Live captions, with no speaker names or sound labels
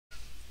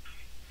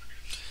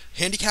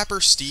Handicapper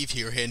Steve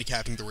here,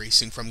 handicapping the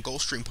racing from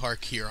Gulfstream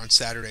Park here on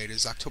Saturday. It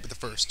is October the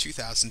 1st,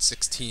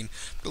 2016.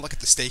 We'll look at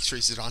the stakes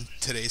races on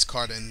today's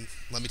card, and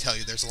let me tell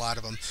you, there's a lot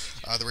of them.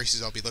 The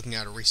races I'll be looking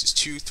at are races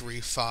 2,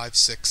 3, 5,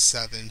 6,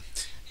 7,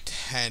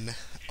 10,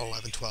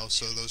 11, 12.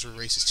 So those are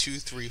races 2,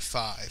 3,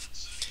 5,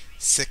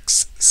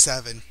 6,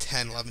 7,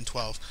 10, 11,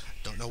 12.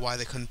 Don't know why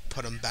they couldn't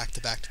put them back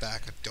to back to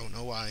back. I don't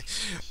know why.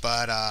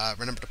 But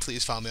remember to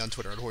please follow me on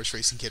Twitter at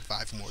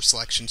HorseRacingKid5 for more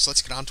selections. So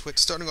let's get on to it.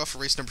 Starting off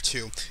with race number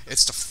 2,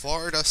 it's the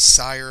Florida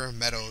Sire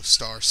Meadow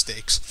Star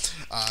Stakes.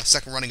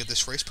 Second running of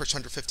this race,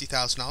 purchased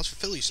 $150,000 for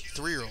fillies,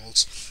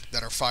 3-year-olds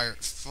that are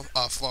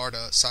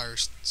Florida Sire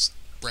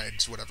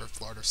breds, whatever,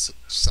 Florida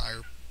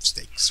Sire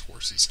Stakes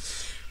horses.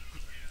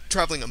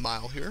 Traveling a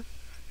mile here.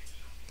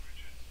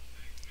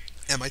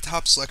 And my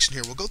top selection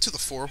here will go to the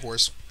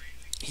 4-horse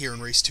here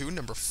in race 2,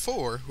 number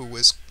 4, who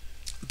was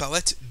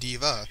Ballet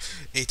Diva,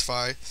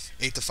 8-5,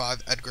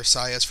 Edgar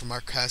Saez from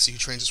Mark Cassidy, who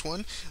trains this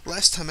one.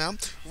 Last time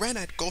out, ran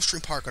at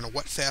Gulfstream Park on a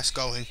wet, fast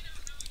going.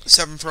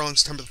 7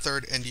 furlongs, September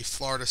 3rd, in the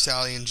Florida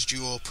Stallion's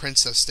Jewel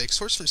Princess Stakes.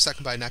 Horse finished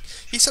second by neck.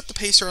 He set the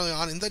pace early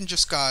on and then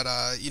just got,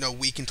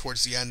 weakened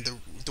towards the end.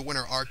 The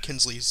winner, Art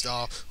Kinsley's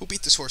Doll, who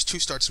beat this horse 2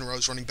 starts in a row,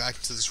 is running back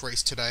into this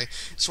race today.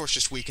 This horse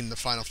just weakened in the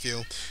final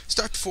few.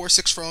 Start before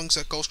 6 furlongs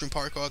at Gulfstream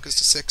Park, August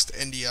the 6th,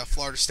 in the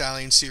Florida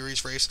Stallion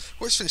Series race.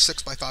 Horse finished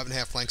 6 by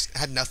 5.5 lengths.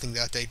 Had nothing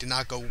that day. Did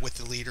not go with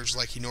the leaders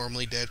like he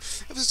normally did.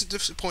 It was a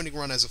disappointing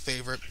run as a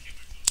favorite.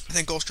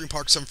 Then Gulfstream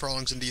Park, 7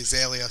 furlongs in the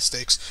Azalea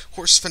Stakes.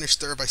 Horse finished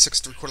third by 6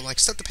 3/4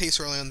 lengths. Set the pace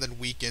early on, then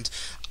weakened.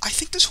 I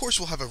think this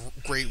horse will have a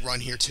great run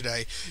here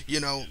today.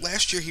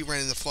 Last year he ran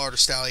in the Florida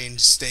Stallion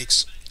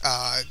Stakes,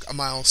 a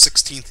mile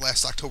 16th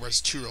last October as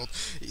a 2-year-old.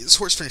 This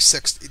horse finished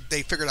 6th.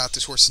 They figured out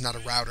this horse is not a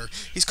router.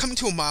 He's coming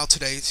to a mile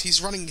today.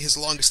 He's running his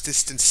longest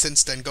distance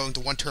since then, going to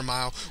 1-turn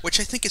mile, which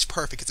I think is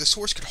perfect. If this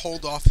horse could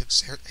hold off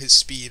his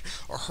speed,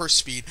 or her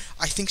speed,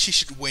 I think she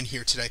should win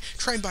here today.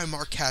 Trained by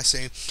Mark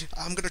Cassidy.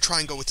 I'm going to try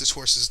and go with this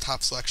horse as a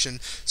top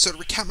selection. So to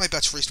recap my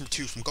bets for race number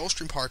 2 from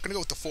Gulfstream Park, going to go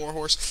with the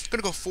 4-horse.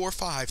 Going to go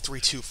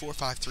 4-5-3-2,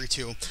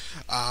 4-5-3-2.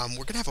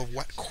 We're going to have a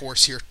wet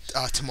course here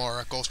tomorrow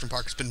at Gulfstream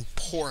Park. It's been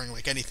pouring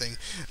like anything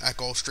at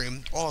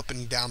Gulfstream, all up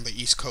and down the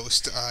East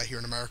Coast here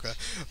in America.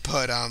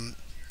 But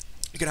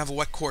you're going to have a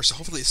wet course, so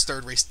hopefully this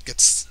third race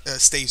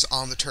stays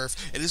on the turf.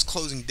 It is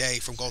closing day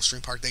from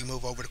Gulfstream Park. They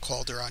move over to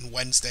Calder on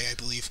Wednesday, I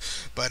believe.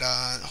 But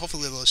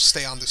hopefully they'll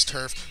stay on this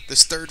turf.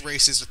 This third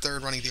race is the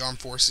third running of the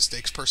Armed Forces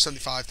Stakes, per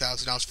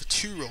 $75,000 for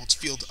 2-year-olds,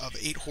 field of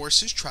 8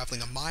 horses,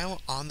 traveling a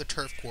mile on the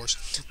turf course.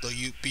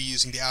 They'll be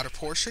using the outer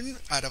portion.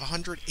 Out of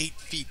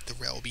 108 feet, the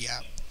rail will be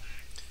out.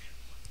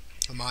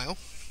 A mile.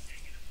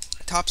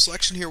 Top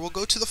selection here will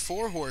go to the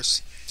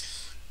 4-horse,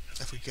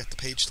 if we get the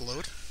page to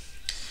load.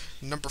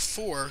 Number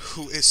 4,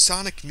 who is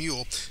Sonic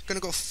Mule, going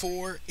to go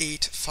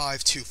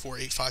 4-8-5-2,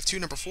 4-8-5-2.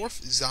 Number 4,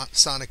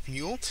 Sonic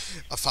Mule,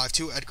 a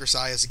 5-2, Edgar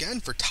Saez again,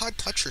 for Todd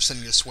Pletcher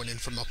sending this one in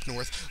from up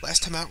north.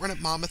 Last time out, ran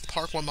at Monmouth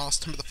Park, 1 mile,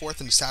 September the 4th,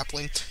 in the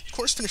Sapling. Of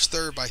course, finished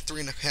third by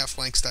 3.5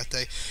 lengths that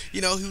day. He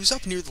was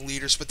up near the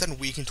leaders, but then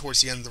weakened towards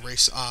the end of the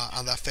race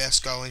on that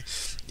fast going.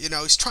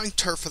 He's trying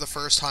turf for the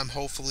first time,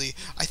 hopefully.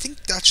 I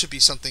think that should be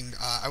something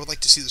I would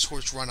like to see this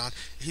horse run on.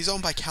 He's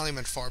owned by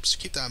Calumet Farm, so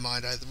keep that in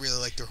mind. I really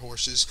like their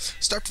horses.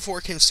 Start before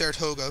came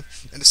Saratoga,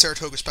 and the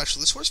Saratoga Special.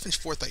 This horse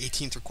finished 4th by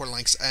 18 3/4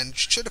 lengths, and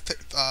should have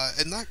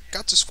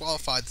got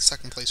disqualified, the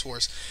second place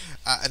horse,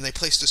 and they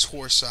placed this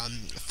horse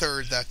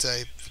third that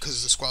day because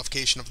of the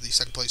disqualification of the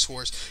second place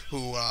horse,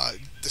 who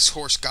this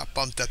horse got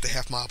bumped at the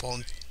half-mile pole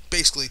and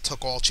basically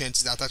took all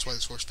chances out. That's why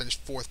this horse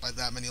finished 4th by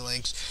that many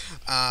lengths.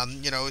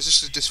 It was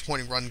just a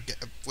disappointing run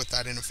with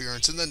that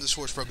interference. And then this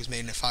horse broke his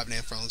maiden at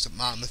 5.5 furlongs at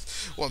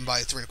Monmouth, won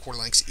by 3.25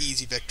 lengths,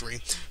 easy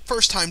victory.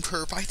 First time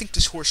turf. I think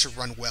this horse should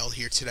run well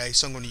here today,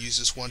 so I'm going to use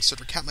this one. So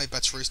to recap my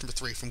bets for race number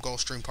 3 from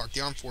Gulfstream Park,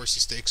 the Armed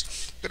Forces Stakes,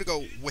 I'm going to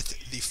go with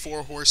the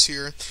 4-horse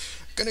here.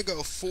 Going to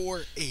go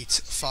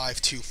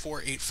 4-8-5-2,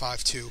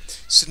 4-8-5-2.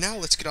 So now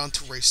let's get on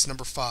to race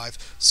number 5.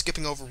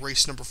 Skipping over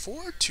race number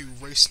 4 to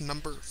race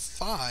number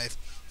 5.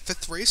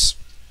 5th race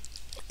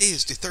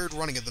is the third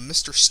running of the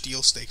Mr.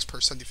 Steel Stakes, per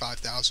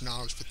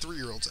 $75,000 for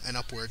 3-year-olds and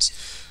upwards.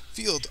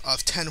 Field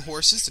of 10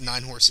 horses. The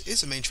 9-horse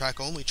is a main track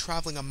only,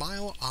 traveling a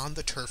mile on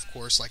the turf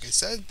course. Like I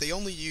said, they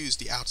only use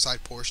the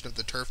outside portion of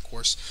the turf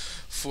course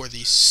for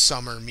the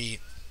summer meet.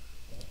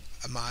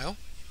 A mile.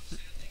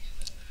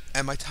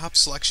 And my top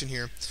selection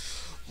here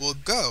will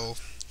go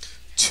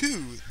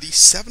to the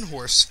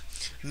 7-horse,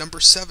 number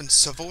 7,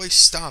 Savoy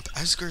Stomp,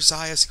 Edgar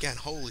Saez again.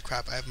 Holy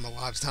crap, I have him a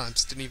lot of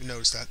times. Didn't even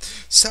notice that.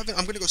 7,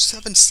 I'm going to go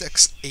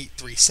 7-6-8-3.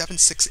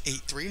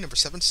 7-6-8-3, number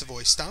 7,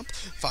 Savoy Stomp.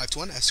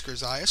 5-1, Edgar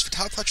Saez. For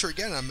Todd Pletcher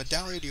again, a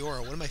Medaglia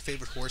d'Oro, one of my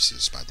favorite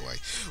horses, by the way.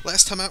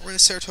 Last time out, ran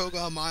at Saratoga,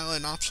 a mile,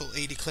 and optional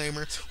 80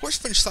 claimer. Horse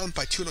finished 7th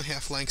by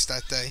 2.5 lengths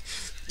that day.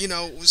 It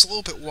was a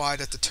little bit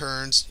wide at the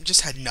turns.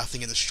 Just had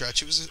nothing in the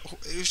stretch. It was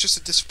just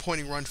a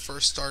disappointing run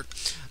first start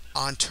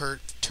on turf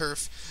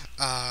turf.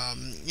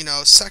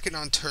 Second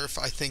on turf,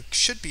 I think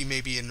should be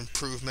maybe an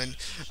improvement.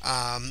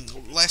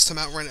 Last time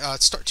out,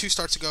 two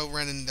starts ago,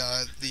 ran in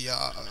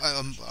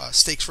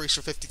stakes race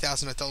for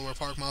 50,000 at Delaware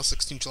Park, mile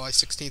 16, July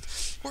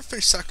 16th. Or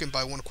finished second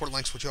by 1/4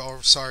 lengths, which all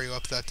Rosario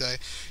up that day.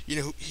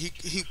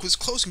 He was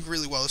closing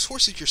really well. This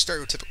horse is your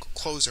stereotypical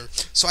closer,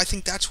 so I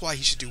think that's why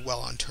he should do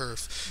well on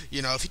turf.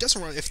 If he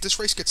doesn't run, if this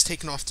race gets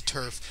taken off the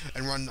turf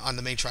and run on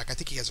the main track, I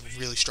think he has a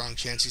really strong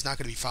chance. He's not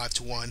going to be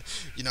 5-1.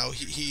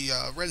 He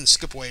ran in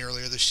Skipway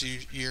earlier this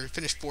year,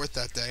 finished fourth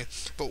that day,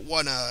 but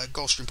won a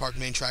Gulfstream Park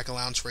main track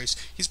allowance race.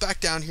 He's back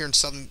down here in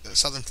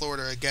southern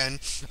Florida again.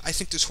 I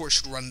think this horse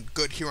should run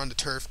good here on the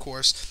turf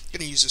course.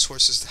 Going to use this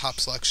horse as the top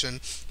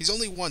selection. He's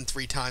only won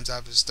 3 times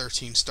out of his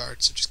 13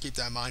 starts, so just keep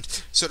that in mind.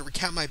 So to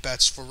recap my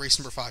bets for race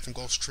number 5 from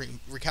Gulfstream,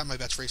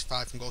 race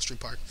 5 from Gulfstream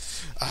Park.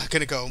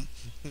 Going to go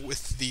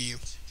with the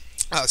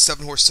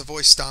 7-horse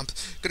Savoy Stomp.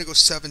 Going to go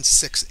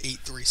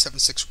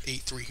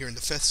 7-6-8-3 here in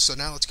the 5th. So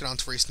now let's get on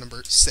to race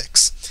number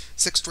 6.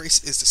 Sixth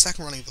race is the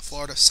second running of the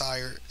Florida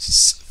Sire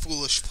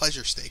Foolish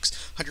Pleasure Stakes.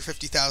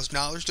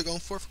 $150,000 to go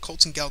for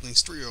Colts and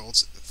Geldings,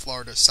 3-year-olds,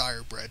 Florida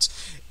Sire breds.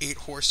 8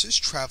 horses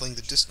traveling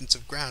the distance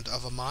of ground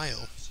of a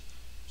mile.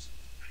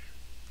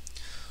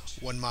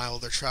 1 mile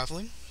they're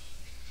traveling.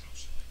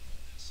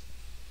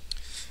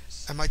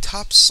 And my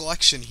top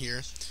selection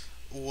here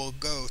will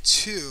go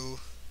to,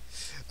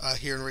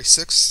 here in race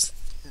 6,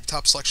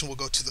 top selection will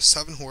go to the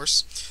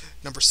 7-horse,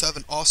 number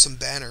 7, Awesome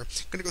Banner.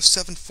 Going to go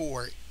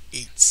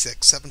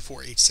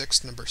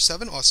 7-4-8-6. Number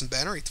 7, Awesome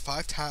Banner.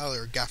 8-5,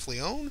 Tyler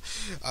Gaffleone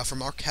from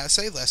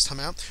Marquette last time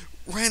out.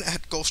 Ran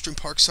at Gulfstream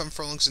Park 7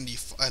 furlongs in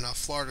a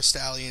Florida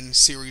Stallion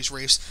Series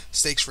race,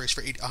 stakes race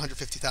for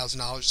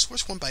 $150,000. This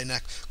horse won by a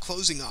neck,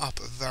 closing up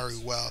very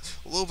well.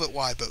 A little bit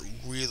wide, but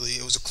really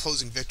it was a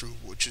closing victory,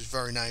 which is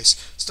very nice.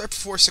 Start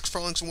before 6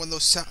 furlongs and won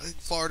those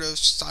Florida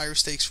Sire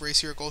Stakes race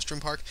here at Gulfstream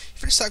Park. He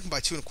finished second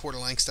by 2 1/4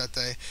 lengths that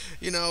day.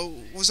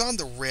 Was on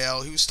the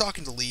rail. He was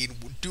stalking the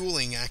lead,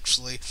 dueling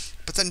actually,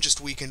 but then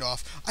just weakened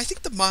off. I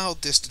think the mile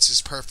distance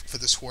is perfect for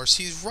this horse.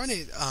 He's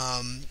running,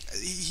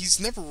 he's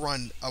never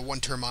run a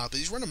 1-turn mile, but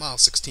he's run a mile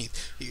 16th.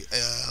 He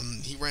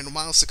ran a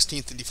mile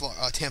 16th in the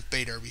Tampa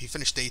Bay Derby. He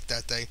finished 8th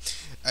that day.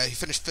 He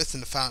finished 5th in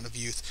the Fountain of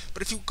Youth.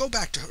 But if you go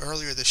back to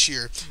earlier this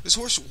year, this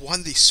horse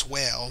won the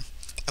Swale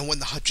and won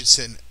the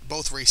Hutchinson,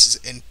 both races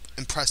in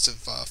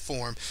impressive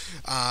form.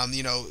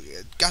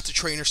 Got the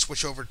trainer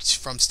switch over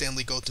from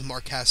Stanley Gold to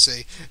Mark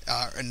Casse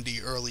in the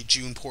early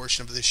June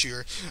portion of this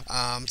year.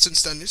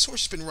 Since then, this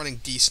horse has been running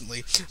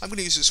decently. I'm going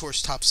to use this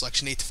horse top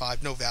selection,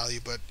 8-5, no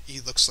value, but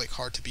he looks like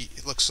hard to beat.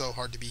 It looks so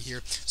hard to beat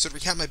here. So to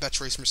recap my bets,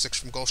 race number 6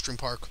 from Gulfstream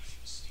Park.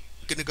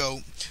 Gonna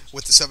go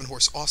with the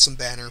 7-horse Awesome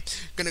Banner.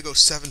 Gonna go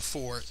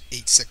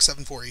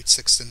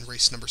 7-4-8-6 in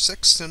race number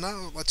 6. So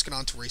now let's get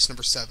on to race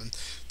number 7.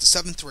 The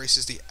 7th race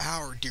is the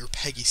Our Dear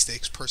Peggy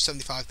Stakes, per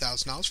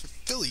 $75,000 for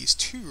fillies,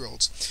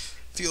 2-year-olds.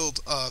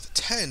 Field of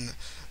 10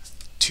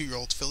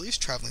 2-year-old fillies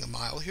traveling a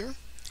mile here.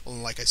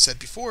 Like I said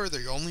before,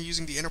 they're only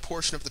using the inner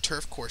portion of the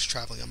turf course,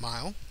 traveling a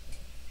mile.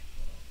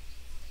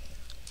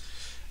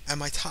 And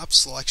my top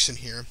selection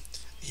here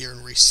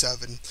in race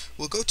 7,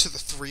 will go to the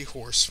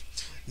 3-horse.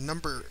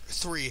 Number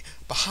 3,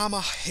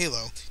 Bahama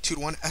Halo,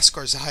 2-1,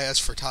 Escar Zayas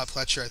for Todd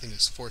Pletcher. I think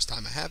it's the fourth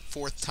time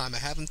I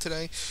have him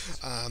today.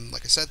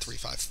 Like I said,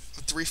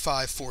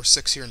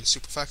 3-5-4-6 here in the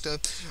Superfecta.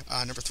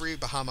 Number 3,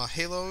 Bahama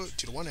Halo,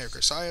 2-1, Edgar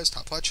Zayas,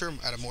 Todd Pletcher,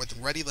 at a more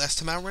than ready. Last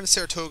time out, ran in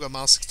Saratoga,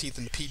 mile 16th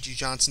in the P.G.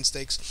 Johnson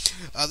Stakes.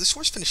 This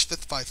horse finished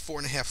 5th by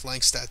 4.5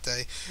 lengths that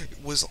day.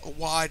 It was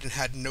wide and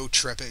had no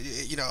trip.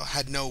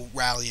 Had no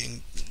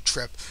rallying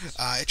trip.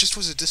 It just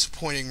was a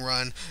disappointing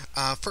run.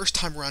 First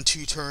time around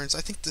 2 turns. I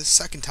think the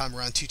second time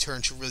around 2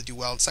 turns should really do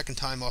well. And second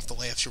time off the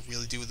layoff should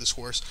really do with this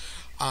horse.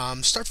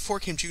 Start before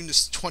came June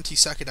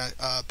 22nd at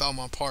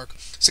Belmont Park.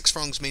 6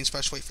 furlongs main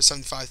special weight for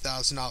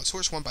 $75,000.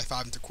 Horse won by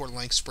 5 1/4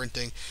 lengths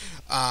sprinting.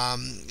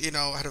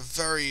 Had a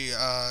very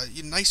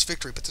nice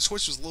victory, but this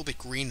horse was a little bit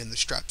green in the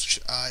stretch.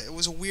 It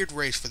was a weird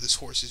race for this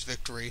horse's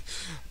victory,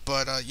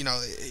 but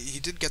he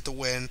did get the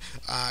win.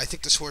 I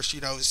think this horse,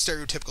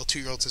 stereotypical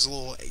 2-year-olds is a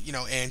little,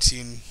 antsy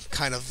and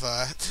kind of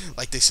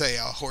like they say,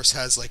 a horse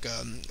has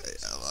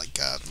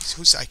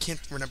I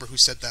can't remember who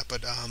said that,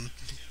 but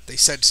they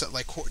said so,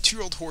 like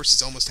 2-year-old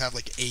horses almost have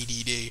like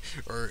ADD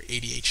or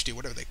ADHD,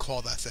 whatever they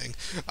call that thing.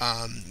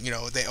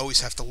 They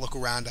always have to look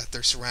around at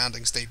their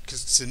surroundings,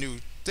 because it's a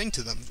new thing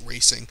to them,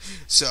 racing.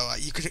 So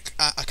you could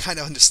I kind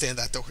of understand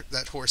that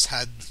that horse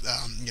had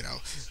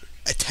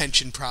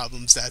attention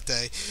problems that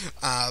day.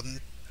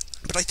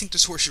 But I think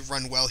this horse should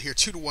run well here.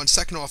 2-1,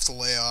 second off the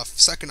layoff,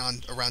 second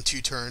on around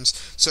 2 turns.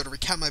 So to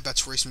recap my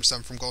bets, race number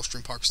 7 from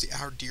Gulfstream Park is the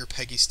Our Dear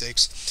Peggy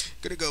Stakes.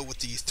 Gonna go with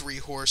the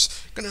 3-horse.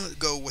 Gonna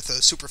go with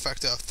a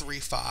superfecta of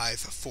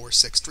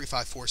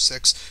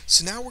 3-5-4-6.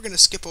 So now we're gonna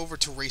skip over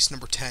to race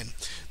number 10.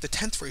 The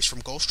 10th race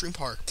from Gulfstream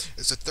Park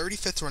is the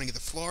 35th running of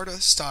the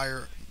Florida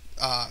Sire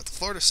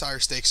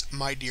Stakes,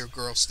 My Dear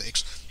Girl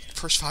Stakes.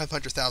 First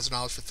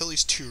 $500,000 for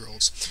fillies,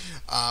 2-year-olds.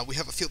 We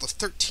have a field of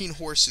 13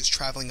 horses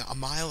traveling a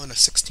mile and a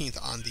 16th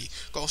on the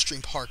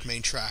Gulfstream Park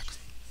main track.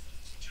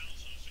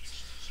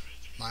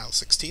 mile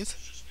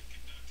 16th.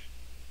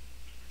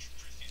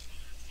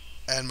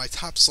 And my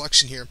top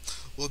selection here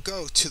will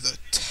go to the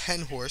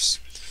 10 horse,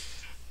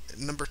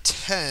 number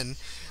 10,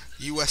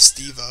 US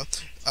Diva.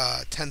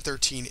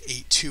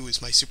 10-13-8-2 is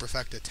my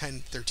superfecta.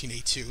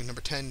 10-13-8-2.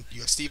 Number 10,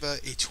 US Diva,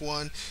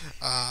 8-1.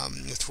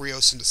 With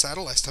Rios in the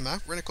saddle last time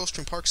out. Ran at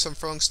Gulfstream Park, 7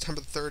 furlongs, September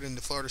the 3rd in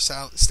the Florida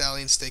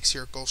Stallion Stakes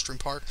here at Gulfstream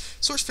Park.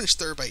 Source finished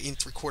third by 8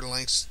 3/4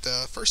 lengths.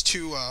 The first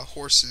two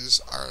horses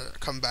are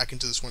coming back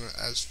into this one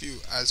as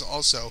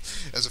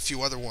a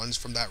few other ones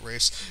from that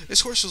race.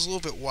 This horse was a little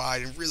bit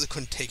wide and really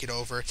couldn't take it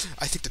over.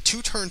 I think the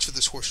two turns for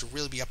this horse would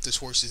really be up this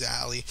horse's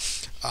alley.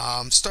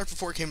 Start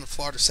before it came to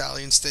Florida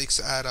Stallion Stakes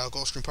at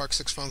Gulfstream Park,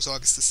 6 furlongs,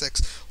 August the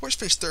 6th. Horse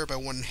finished third by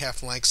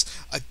 1.5 lengths.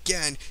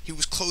 Again, he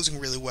was closing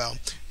really well.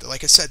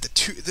 Like I said,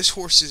 this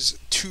horse's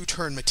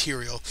two-turn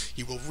material,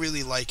 you will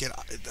really like it.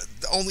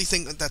 The only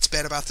thing that's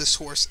bad about this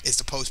horse is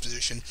the post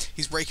position.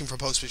 He's breaking from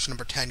post position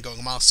number 10, going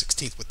a mile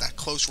 16th with that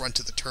close run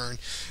to the turn.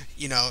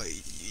 You know,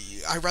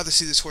 I'd rather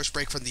see this horse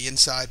break from the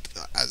inside,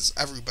 as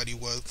everybody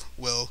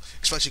will,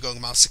 especially going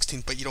a mile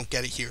 16th, but you don't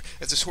get it here.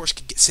 If this horse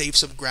could save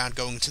some ground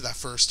going into that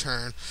first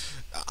turn,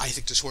 I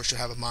think this horse should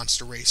have a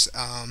monster race,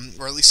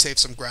 or at least save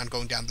some ground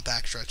going down the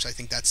backstretch. I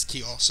think that's the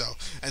key also,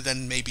 and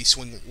then maybe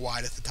swing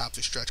wide at the top of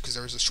the stretch, because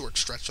there is a short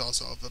stretch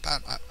also of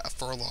about a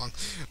furlong.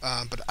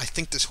 But I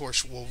think this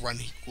horse will run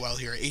well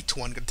here.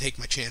 8-1, going to take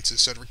my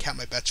chances. So to recap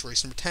my bets,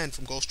 race number 10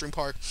 from Gulfstream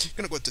Park,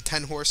 going to go with the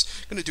 10 horse,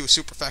 going to do a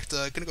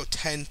superfecta, going to go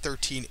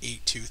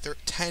 10-13-8-2,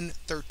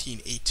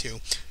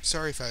 10-13-8-2.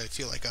 Sorry if I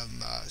feel like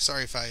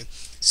sorry if I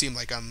seem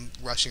like I'm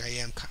rushing. I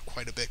am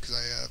quite a bit because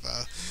I have,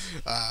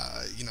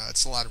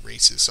 it's a lot of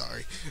races,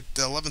 sorry.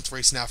 The 11th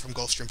race now from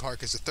Gulfstream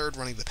Park is the third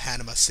running of the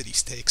Panama City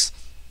Stakes.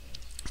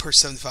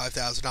 Purse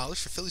 $75,000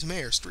 for fillies,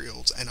 mares,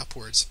 3-year-olds, and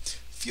upwards.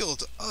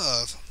 Field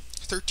of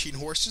 13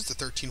 horses. The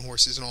 13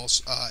 horses and all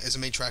is a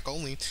main track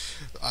only,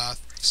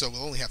 so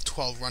we'll only have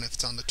 12 run if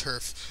it's on the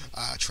turf,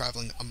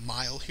 traveling a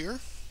mile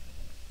here.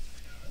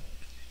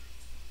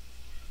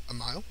 A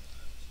mile.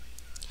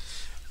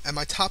 And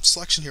my top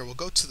selection here will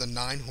go to the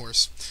 9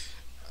 horse.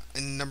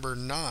 And number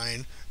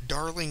 9,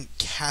 Darling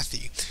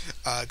Kathy.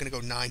 Going to go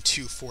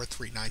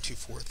 9-2-4-3,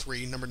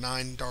 9-2-4-3. Number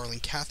 9, Darling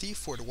Kathy,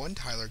 4-1.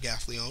 Tyler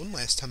Gaffleone.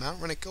 Last time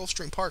out, ran at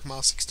Gulfstream Park,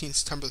 mile 16,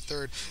 September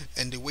 3rd,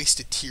 and the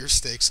Wasted Tear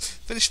Stakes.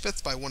 Finished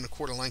 5th by 1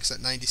 1/4 lengths at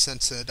 90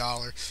 cents to a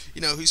dollar. You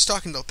know, he was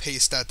talking to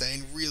pace that day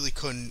and really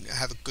couldn't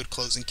have a good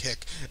closing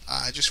kick.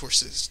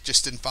 Horses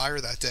just didn't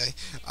fire that day.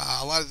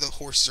 A lot of the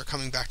horses are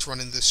coming back to run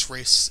in this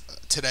race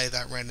today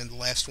that ran in the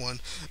last one.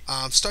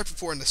 Start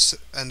before in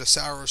the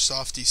Sire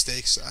Softy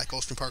Stakes at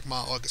Gulfstream Park,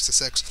 mile August the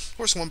 6th.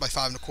 Horse won by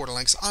 5 1/4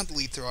 lengths on the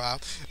lead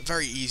throughout. A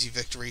very easy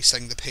victory,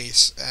 setting the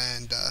pace,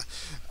 and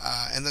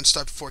then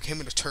start before it came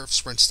into Turf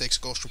Sprint Stakes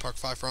at Gulfstream Park,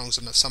 5 furlongs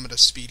and the Summit of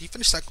Speed. He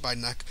finished second by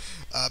neck,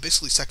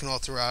 basically second all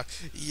throughout.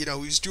 You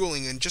know, he was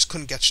dueling and just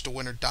couldn't catch the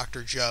winner,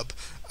 Dr. Jubb.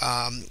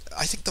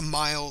 I think the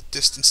mile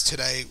distance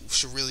today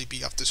should really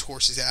be up this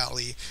horse's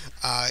alley.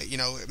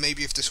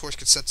 Maybe if this horse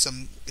could set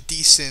some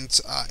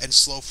decent and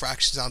slow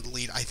fractions on the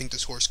lead, I think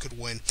this horse could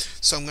win.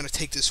 So I'm going to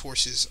take this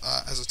horse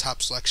as a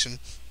top selection.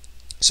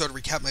 So to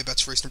recap my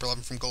bets for race number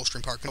 11 from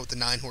Gulfstream Park, with the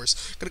 9 horse,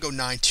 going to go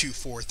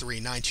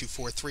 9-2-4-3,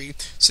 9-2-4-3.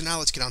 So now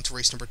let's get on to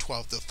race number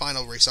 12, the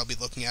final race I'll be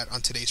looking at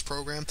on today's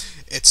program.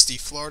 It's the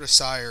Florida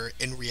Sire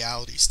in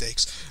Reality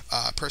Stakes.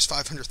 Purse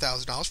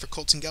 $500,000 for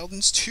Colton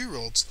Geldens,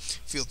 2-year-olds.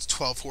 Field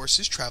 12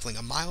 horses, traveling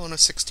a mile and a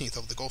 16th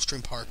over the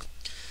Gulfstream Park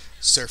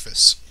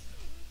surface.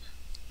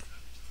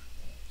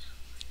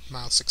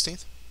 Mile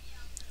 16th.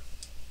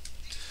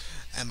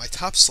 And my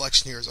top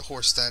selection here is a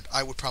horse that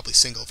I would probably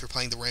single if you're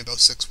playing the Rainbow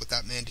Six with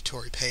that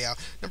mandatory payout.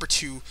 Number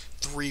 2,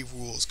 3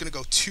 Rules. Going to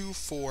go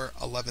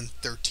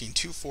 2-4-11-13.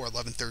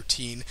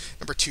 2-4-11-13.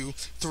 Number 2,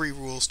 3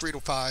 Rules.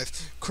 3-5.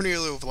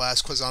 Cornelio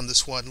Velasquez on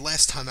this one.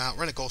 Last time out,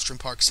 ran at Gulfstream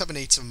Park,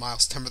 7/8 of a mile,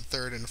 September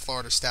 3rd in the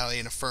Florida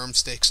Stallion, a firm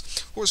stakes.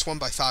 Horse won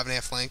by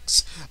 5.5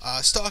 lengths.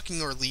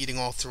 Stalking or leading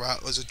all throughout.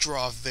 It was a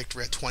draw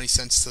victory at 20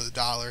 cents to the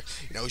dollar.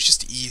 You know, it was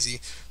just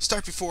easy.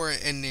 Start before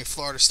in the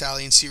Florida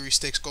Stallion Series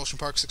Stakes, Gulfstream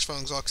Park, 6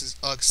 furlongs, August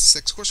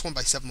 6. Horse won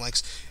by 7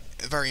 lengths.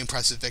 A very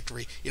impressive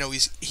victory. You know,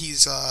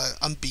 he's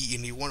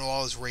unbeaten. He won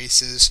all his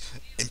races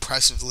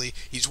impressively.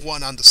 He's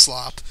won on the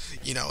slop.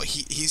 You know,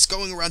 he's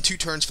going around 2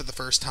 turns for the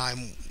first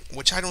time,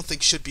 which I don't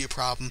think should be a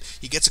problem.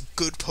 He gets a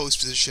good post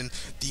position.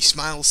 The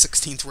Smile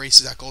 16th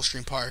races at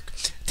Gulfstream Park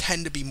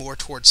tend to be more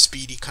towards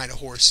speedy kind of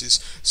horses,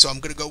 so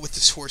I'm going to go with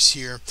this horse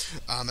here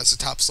as a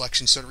top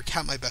selection. So to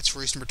recap my bets for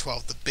race number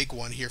 12, the big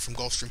one here from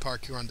Gulfstream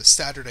Park here on the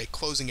Saturday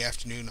closing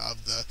afternoon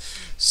of the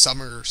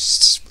summer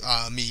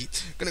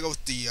meet. I'm going to go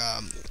with the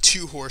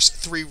 2 horse,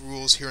 3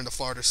 Rules here in the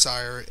Florida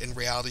Sire in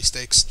Reality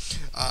Stakes.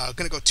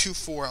 Going to go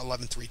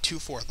 2-4-11-3,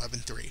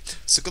 2-4-11-3.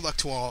 So good luck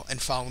to all,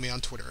 and follow me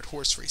on Twitter at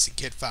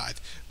HorseRacingKid5.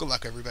 Good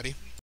luck, everybody.